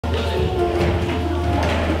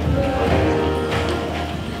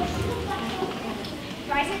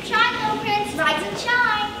Prince, rise and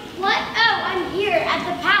shine. What? Oh, I'm here at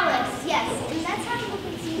the palace. Yes, and that's how you look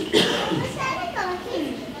and see. What's that?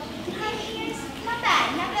 The kind of ears? Not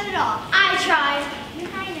bad at all. I tried. Your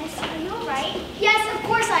Highness, are you all right? Yes, of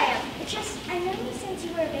course I am. It's just, I noticed since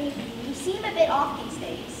you were a baby, you seem a bit off these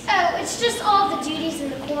days. Oh, it's just all the duties in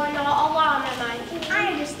the court and all on my mind.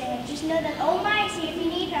 I understand. Just know that old Maya's here if you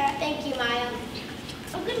need her. Thank you, Maya.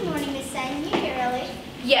 Oh, good morning, Miss Sen. You're here early.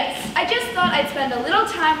 Yes, I just thought I'd spend a little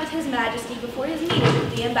time with His Majesty before his meeting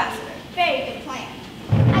with the ambassador. Very good plan.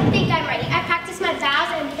 I think I'm ready. I practiced my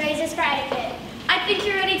vows and phrases for etiquette. I think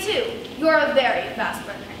you're ready too. You're a very fast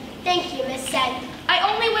learner. Thank you, Miss Sen.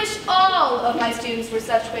 I only wish all of my students were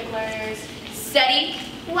such quick learners. Steady?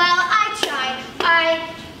 Well, I tried.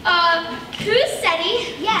 Who's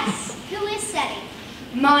Seti? Yes, who is Seti?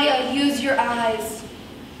 Maya, use your eyes.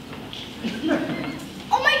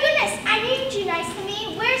 Oh my goodness, I named you nice to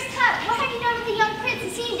me. Where's Tut? What have you done with the young prince?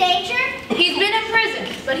 Is he in danger? He's been in prison,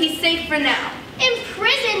 but he's safe for now.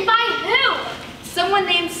 Imprisoned by who? Someone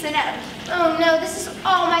named Sineb. Oh no, this is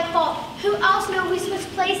all my fault. Who else know we switched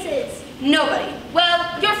places? Nobody.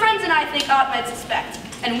 Well, your friends and I think Aunt might suspect,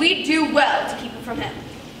 and we'd do well to keep it from him.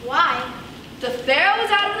 Why? The pharaoh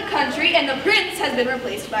is out of the country, and the prince has been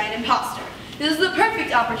replaced by an imposter. This is the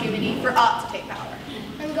perfect opportunity for Aunt to take power.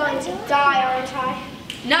 I'm going to die, aren't I?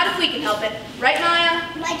 Not if we can help it. Right, Maya?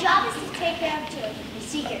 My job is to take care of children. You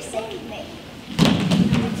see, you're safe with me.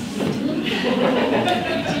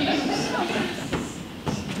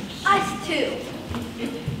 Us too.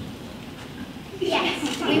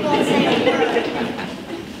 Yes, we won't say a word.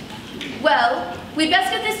 Well, we'd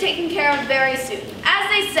best get this taken care of very soon. As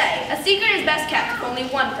they say, a secret is best kept if only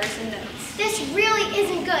one person knows. This really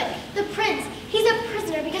isn't good. The prince, he's a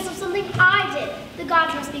prisoner because of something I did. The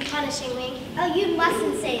gods must be punishing me. Oh, you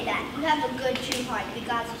mustn't say that. You have a good, true heart. The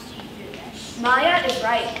gods will see you through this. Maya is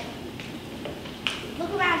right.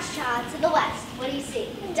 Look around, child. To the west, what do you see?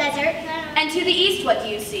 Desert. And to the east, what do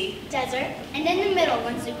you see? Desert. And in the middle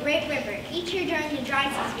runs a great river. Each year during the dry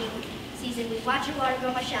season, we watch the water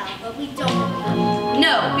grow shallow, but we don't know.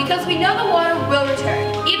 No, because we know the water will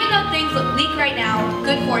return. Even though things look bleak right now,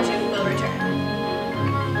 good fortune will return.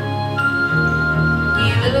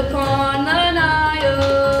 We live upon the Nile.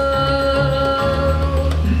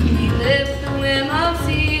 We live with the whim of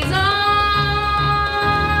seasons.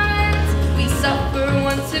 We suffer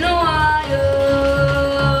once in a while.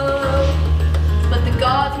 But the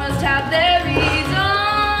gods must have their reasons.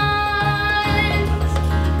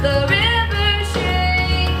 The river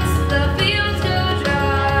shakes, the fields go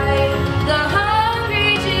dry, the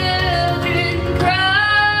hungry children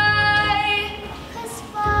cry. 'Cause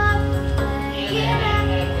far away,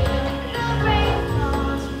 the rain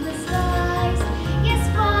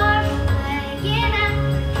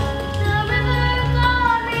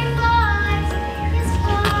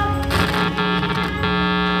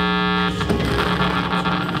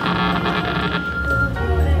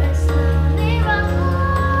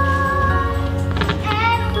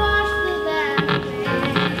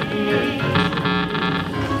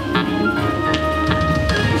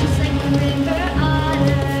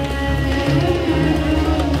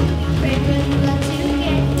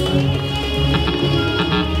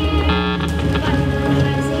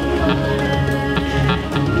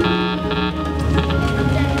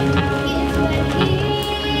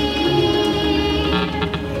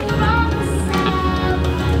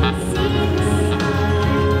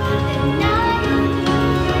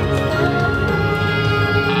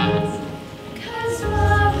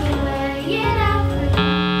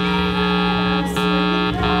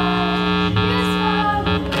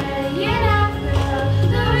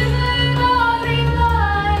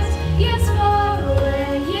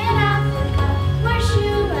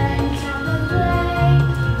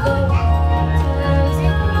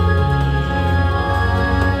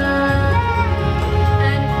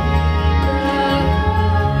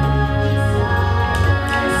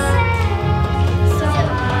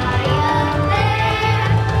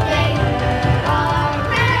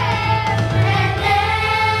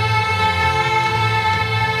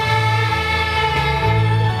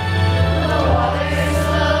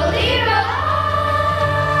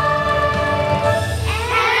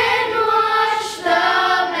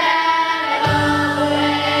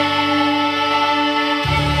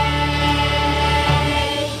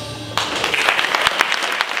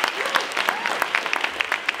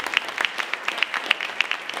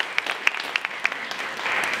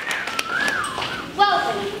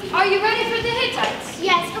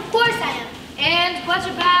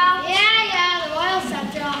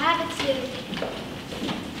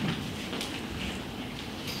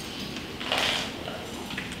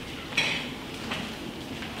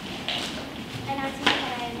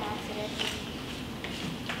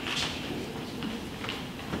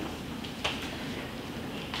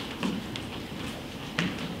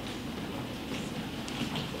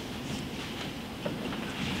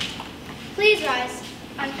Please rise.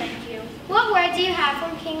 I thank you. What word do you have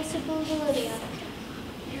from King Subululudia?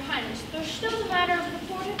 Your Highness, there's still the matter of the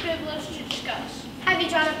Porta Biblos to discuss. Have you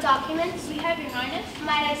drawn up documents? We have, Your Highness.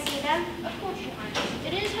 Might I see them? Of course, Your Highness.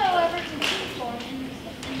 It is, however, complete form in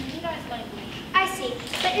the Ludite language. I see.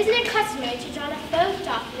 But isn't it customary to draw up both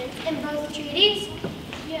documents in both treaties?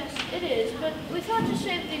 Yes, it is, but we thought to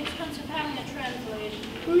save the expense of having it translated.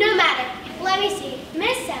 No matter. Let me see.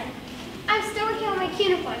 Miss M, I'm still working on my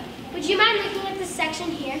cuneiform. Would you mind looking at this section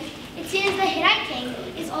here? It seems the Hittite king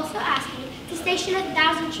is also asking to station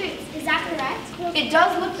 1,000 troops. Is that correct? It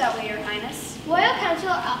does look that way, Your Highness. Royal Council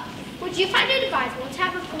up. Would you find it advisable to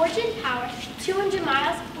have a forge and power 200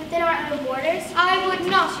 miles within our own borders? I would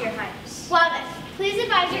not, Your Highness. Well then, please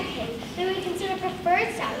advise your king that we would consider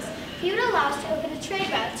preferred status if he would allow us to open a trade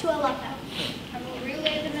route to Aleppo. I will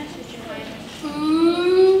relay the message, Your Highness.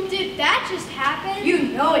 Ooh, Did that just happen? you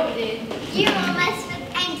know it did. You don't mess with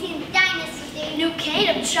 18th dynasty. New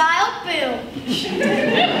kingdom, child.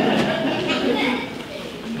 Boom.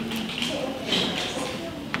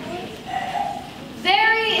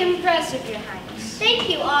 Very impressive, Your Highness. Thank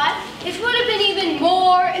you, Odd. It would have been even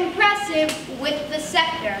more impressive with the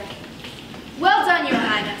scepter. Well done, Your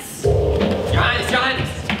Highness. Your Highness, Your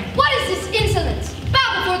Highness! What is this insolence?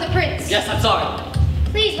 Bow before the prince. Yes, I'm sorry.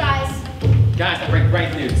 Please rise. Your Highness, I bring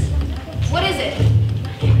great news. What is it?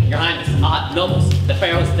 Your Highness, nobles, the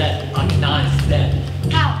Pharaoh's dead. Akhenaten is dead.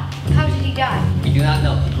 How? How did he die? We do not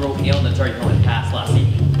know. He grew ill in the turbulent past last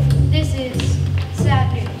evening. This is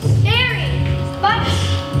sad news. Very. But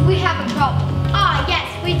we have a problem. Ah, yes,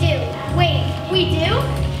 we do. Wait, we do?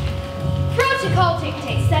 Protocol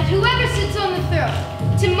dictates that whoever sits on the throne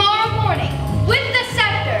tomorrow morning with the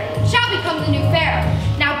scepter shall become the new pharaoh.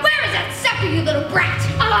 Now where is that scepter, you little brat?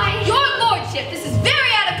 Your lordship, this is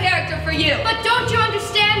very out of character for you. But don't you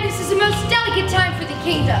understand? This is the most delicate time for the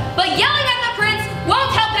kingdom. But yelling at the prince won't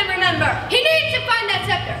help him remember. He needs to find that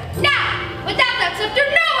scepter. Now, without that scepter,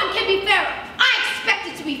 no one can be pharaoh. I expect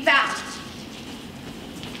it to be found.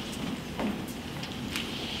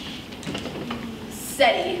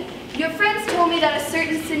 Seti, your friends told me that a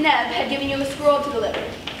certain Seneb had given you a scroll to deliver.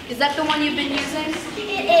 Is that the one you've been using?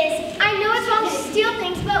 It is. I know it's wrong to steal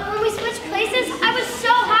things, but when we switched places, I was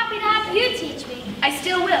so happy to have you teach me. I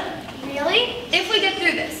still will. Really? If we get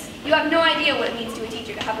through this, you have no idea what it means to a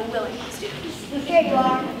teacher to have a willing student. Here you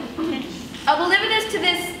are. I'll deliver this to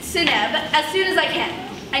this Seneb as soon as I can.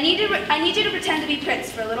 I need you to pretend to be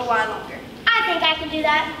prince for a little while longer. I think I can do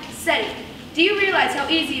that. Seti, do you realize how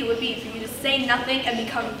easy it would be for you to say nothing and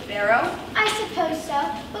become pharaoh? I suppose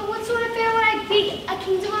so. But what sort of pharaoh would I be? A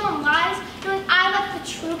kingdom on lies, knowing I left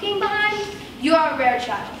the true king behind? You are a rare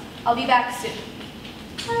child. I'll be back soon.